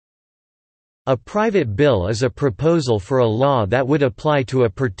A private bill is a proposal for a law that would apply to a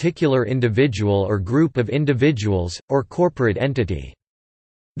particular individual or group of individuals, or corporate entity.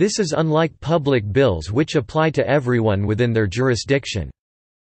 This is unlike public bills which apply to everyone within their jurisdiction.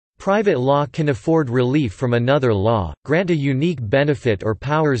 Private law can afford relief from another law, grant a unique benefit or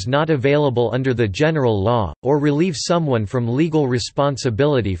powers not available under the general law, or relieve someone from legal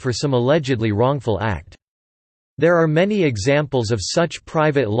responsibility for some allegedly wrongful act. There are many examples of such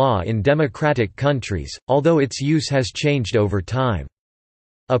private law in democratic countries, although its use has changed over time.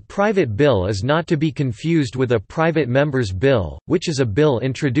 A private bill is not to be confused with a private member's bill, which is a bill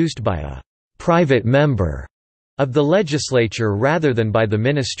introduced by a private member of the legislature rather than by the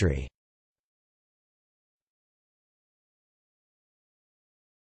ministry.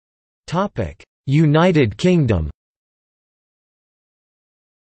 United Kingdom.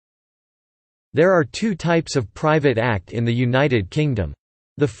 There are two types of private act in the United Kingdom.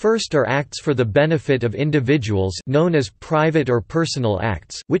 The first are acts for the benefit of individuals known as private or personal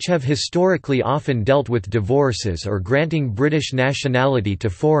acts, which have historically often dealt with divorces or granting British nationality to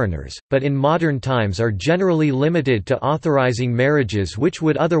foreigners, but in modern times are generally limited to authorising marriages which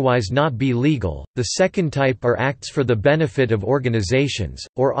would otherwise not be legal. The second type are acts for the benefit of organisations,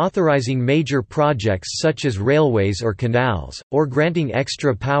 or authorising major projects such as railways or canals, or granting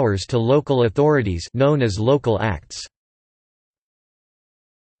extra powers to local authorities known as local acts.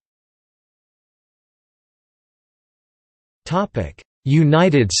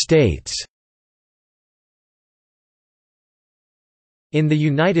 United States. In the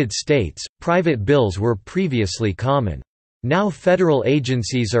United States, private bills were previously common. Now federal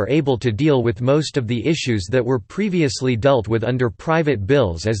agencies are able to deal with most of the issues that were previously dealt with under private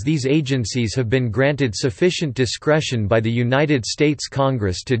bills, as these agencies have been granted sufficient discretion by the United States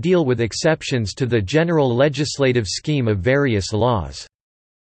Congress to deal with exceptions to the general legislative scheme of various laws.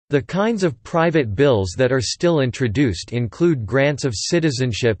 The kinds of private bills that are still introduced include grants of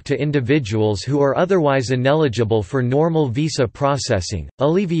citizenship to individuals who are otherwise ineligible for normal visa processing,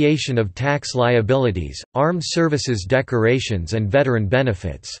 alleviation of tax liabilities, armed services decorations, and veteran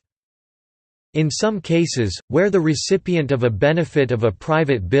benefits. In some cases, where the recipient of a benefit of a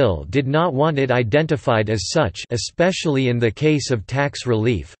private bill did not want it identified as such, especially in the case of tax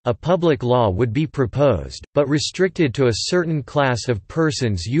relief, a public law would be proposed, but restricted to a certain class of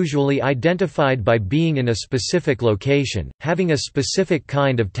persons usually identified by being in a specific location, having a specific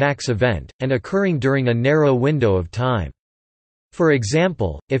kind of tax event, and occurring during a narrow window of time. For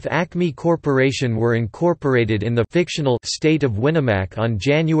example, if Acme Corporation were incorporated in the fictional state of Winnemac on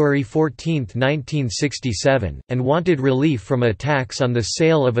January 14, 1967, and wanted relief from a tax on the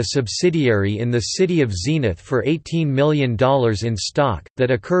sale of a subsidiary in the city of Zenith for $18 million in stock,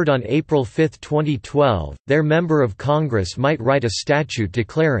 that occurred on April 5, 2012, their member of Congress might write a statute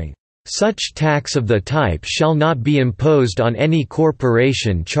declaring, "Such tax of the type shall not be imposed on any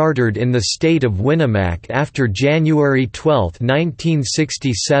corporation chartered in the state of Winnemac after January 12,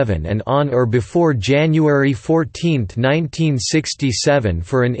 1967 and on or before January 14, 1967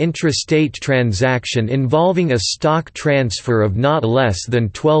 for an intrastate transaction involving a stock transfer of not less than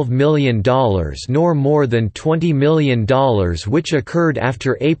 $12 million nor more than $20 million which occurred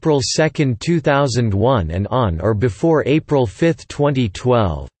after April 2, 2001 and on or before April 5,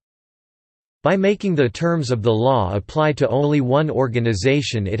 2012. By making the terms of the law apply to only one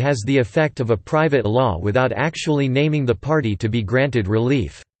organization, it has the effect of a private law without actually naming the party to be granted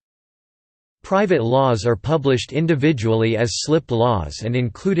relief. Private laws are published individually as slip laws and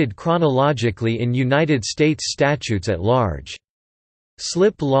included chronologically in United States statutes at large.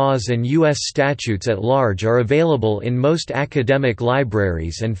 Slip laws and U.S. statutes at large are available in most academic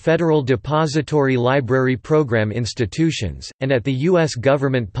libraries and Federal Depository Library Program institutions, and at the U.S.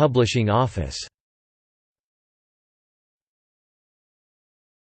 Government Publishing Office.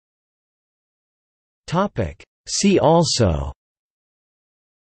 See also: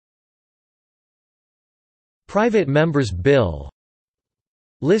 Private Members Bill,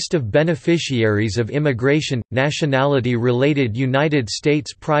 List of beneficiaries of immigration, nationality-related United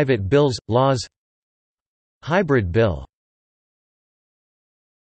States private bills, laws, Hybrid bill.